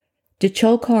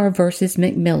DeCholcar v.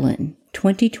 McMillan,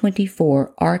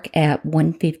 2024, Arc. App.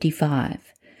 155.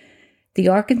 The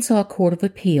Arkansas Court of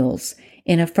Appeals,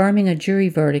 in affirming a jury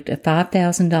verdict of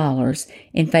 $5,000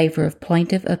 in favor of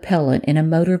plaintiff appellant in a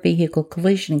motor vehicle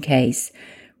collision case,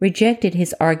 rejected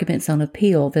his arguments on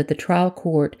appeal that the trial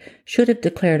court should have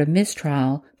declared a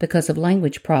mistrial because of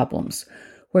language problems,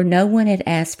 where no one had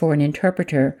asked for an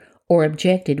interpreter or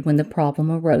objected when the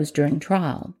problem arose during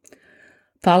trial.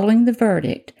 Following the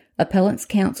verdict, appellant's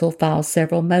counsel filed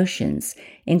several motions,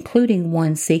 including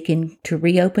one seeking to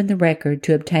reopen the record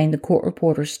to obtain the court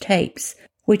reporter's tapes,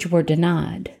 which were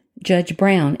denied. Judge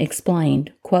Brown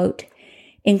explained, quote,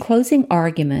 "In closing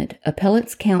argument,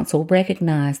 appellant's counsel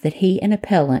recognized that he and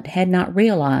appellant had not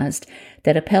realized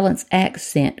that appellant's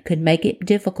accent could make it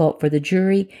difficult for the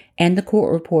jury and the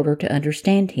court reporter to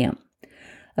understand him.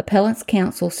 Appellant's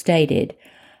counsel stated,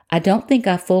 'I don't think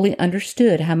I fully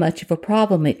understood how much of a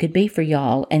problem it could be for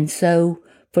y'all and so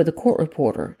for the court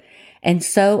reporter. And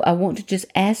so I want to just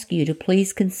ask you to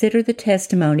please consider the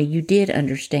testimony you did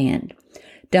understand.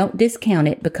 Don't discount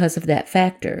it because of that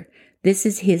factor. This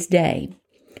is his day.'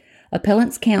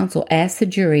 Appellant's counsel asked the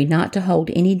jury not to hold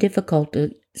any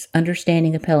difficulties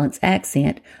understanding appellant's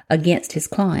accent against his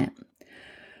client.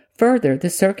 Further, the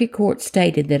circuit court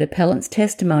stated that appellant's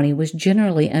testimony was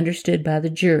generally understood by the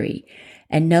jury,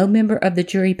 and no member of the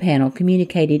jury panel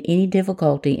communicated any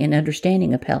difficulty in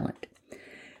understanding appellant.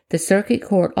 The circuit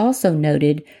court also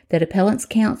noted that appellant's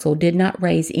counsel did not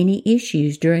raise any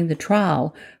issues during the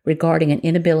trial regarding an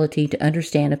inability to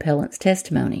understand appellant's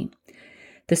testimony.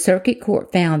 The circuit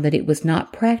court found that it was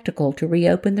not practical to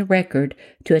reopen the record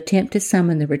to attempt to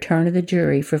summon the return of the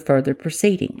jury for further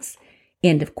proceedings."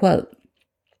 End of quote.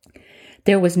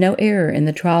 There was no error in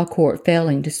the trial court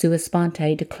failing to sua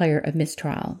sponte declare a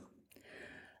mistrial.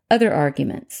 Other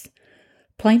arguments.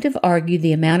 Plaintiff argued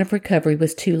the amount of recovery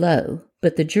was too low,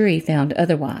 but the jury found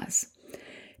otherwise.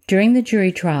 During the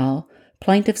jury trial,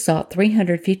 plaintiff sought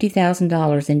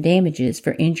 $350,000 in damages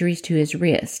for injuries to his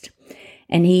wrist,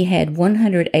 and he had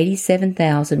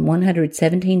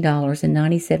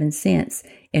 $187,117.97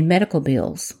 in medical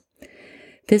bills.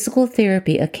 Physical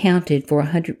therapy accounted for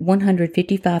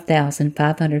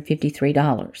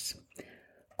 $155,553.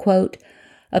 Quote,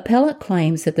 "Appellant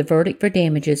claims that the verdict for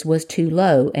damages was too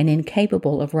low and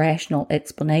incapable of rational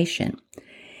explanation.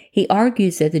 He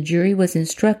argues that the jury was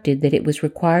instructed that it was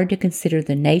required to consider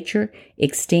the nature,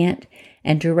 extent,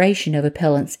 and duration of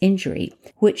appellant's injury,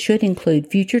 which should include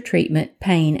future treatment,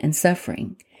 pain, and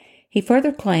suffering. He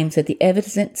further claims that the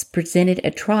evidence presented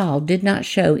at trial did not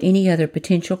show any other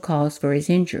potential cause for his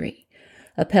injury.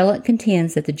 Appellant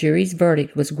contends that the jury's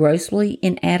verdict was grossly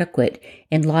inadequate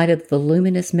in light of the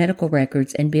voluminous medical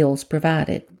records and bills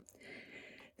provided.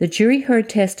 The jury heard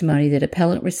testimony that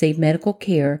appellant received medical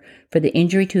care for the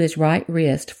injury to his right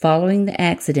wrist following the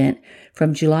accident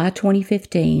from July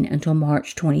 2015 until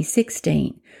March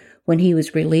 2016, when he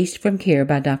was released from care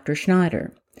by Dr.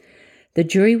 Schneider. The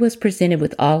jury was presented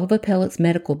with all of appellant's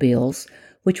medical bills,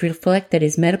 which reflect that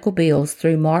his medical bills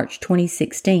through March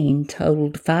 2016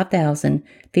 totaled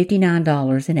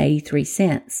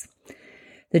 $5,059.83.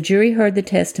 The jury heard the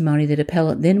testimony that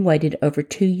appellant then waited over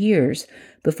 2 years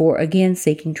before again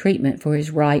seeking treatment for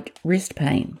his right wrist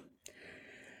pain.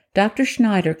 Dr.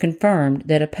 Schneider confirmed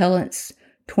that appellant's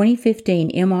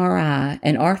 2015 MRI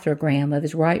and arthrogram of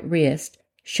his right wrist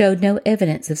showed no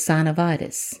evidence of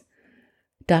synovitis.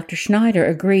 Dr. Schneider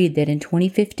agreed that in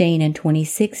 2015 and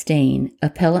 2016,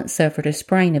 appellant suffered a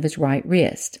sprain of his right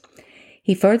wrist.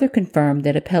 He further confirmed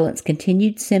that appellant's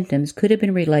continued symptoms could have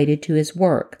been related to his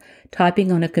work,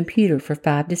 typing on a computer for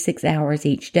 5 to 6 hours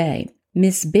each day.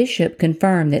 Ms. Bishop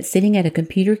confirmed that sitting at a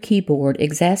computer keyboard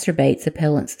exacerbates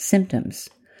appellant's symptoms.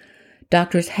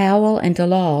 Doctors Howell and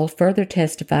Dalal further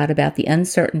testified about the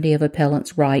uncertainty of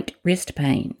appellant's right wrist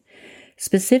pain.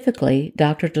 Specifically,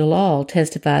 Dr. Dalal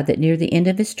testified that near the end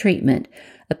of his treatment,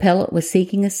 appellant was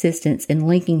seeking assistance in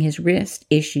linking his wrist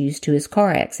issues to his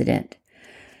car accident.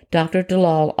 Dr.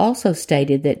 Dalal also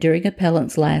stated that during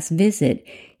appellant's last visit,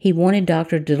 he wanted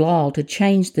Dr. Dalal to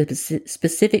change the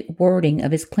specific wording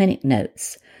of his clinic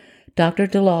notes. Dr.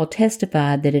 Dalal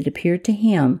testified that it appeared to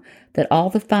him that all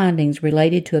the findings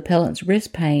related to appellant's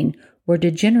wrist pain were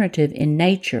degenerative in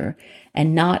nature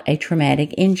and not a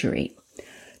traumatic injury.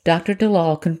 Dr.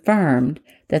 Dalal confirmed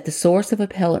that the source of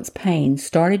appellant's pain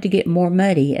started to get more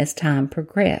muddy as time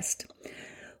progressed.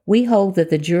 We hold that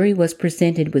the jury was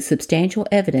presented with substantial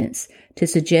evidence to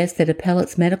suggest that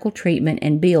appellant's medical treatment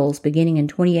and bills beginning in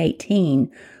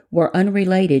 2018 were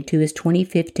unrelated to his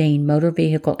 2015 motor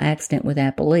vehicle accident with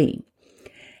appellee.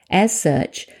 As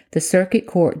such, the circuit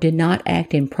court did not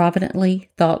act improvidently,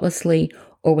 thoughtlessly,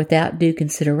 or without due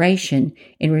consideration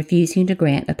in refusing to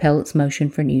grant appellant's motion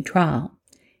for new trial.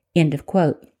 End of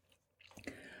quote.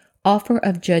 Offer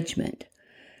of judgment.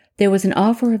 There was an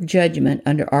offer of judgment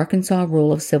under Arkansas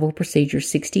Rule of Civil Procedure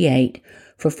 68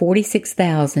 for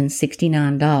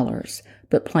 $46,069,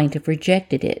 but plaintiff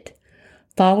rejected it.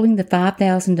 Following the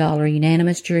 $5,000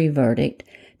 unanimous jury verdict,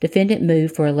 defendant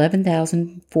moved for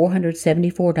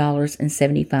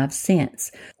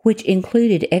 $11,474.75, which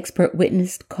included expert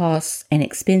witness costs and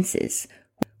expenses,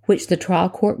 which the trial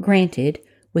court granted,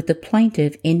 with the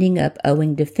plaintiff ending up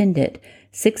owing defendant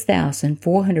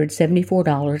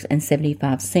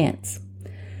 $6,474.75.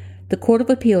 The Court of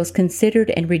Appeals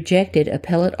considered and rejected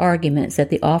appellate arguments that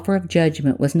the offer of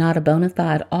judgment was not a bona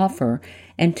fide offer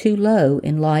and too low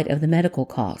in light of the medical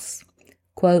costs.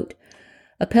 Quote,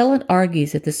 appellant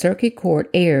argues that the circuit court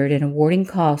erred in awarding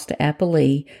costs to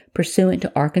appellee pursuant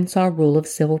to Arkansas Rule of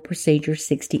Civil Procedure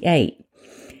 68.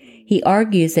 He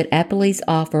argues that appellee's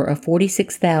offer of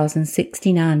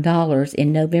 $46,069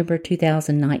 in November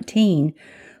 2019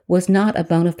 was not a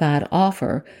bona fide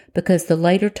offer because the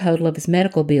later total of his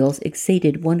medical bills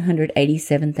exceeded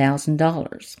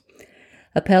 $187,000.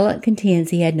 Appellant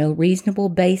contends he had no reasonable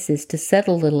basis to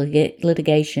settle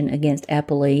litigation against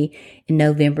appellee in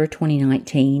November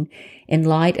 2019 in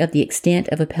light of the extent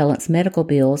of appellant's medical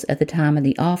bills at the time of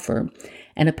the offer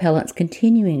and appellant's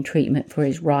continuing treatment for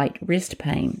his right wrist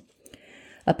pain.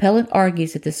 Appellant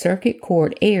argues that the circuit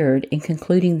court erred in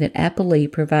concluding that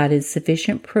appellee provided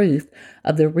sufficient proof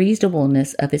of the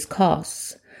reasonableness of his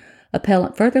costs.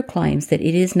 Appellant further claims that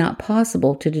it is not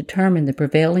possible to determine the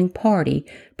prevailing party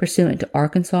pursuant to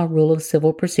Arkansas Rule of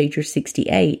Civil Procedure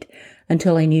 68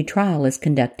 until a new trial is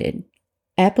conducted.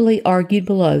 Appellee argued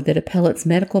below that appellant's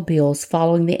medical bills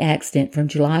following the accident from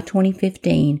July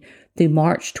 2015 through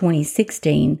March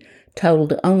 2016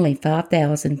 totaled only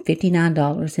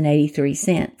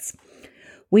 $5,059.83.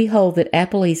 We hold that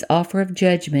appellee's offer of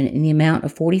judgment in the amount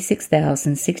of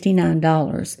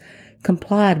 $46,069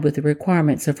 complied with the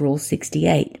requirements of Rule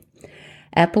 68.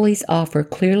 Appellee's offer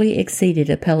clearly exceeded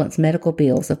appellant's medical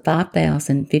bills of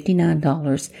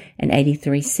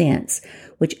 $5,059.83,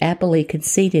 which appellee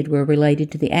conceded were related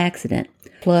to the accident,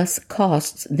 plus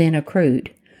costs then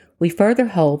accrued. We further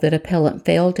hold that appellant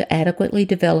failed to adequately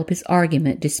develop his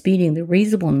argument disputing the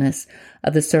reasonableness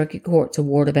of the circuit court's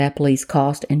award of appellee's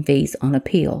cost and fees on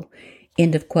appeal.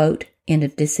 End of quote. End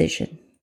of decision.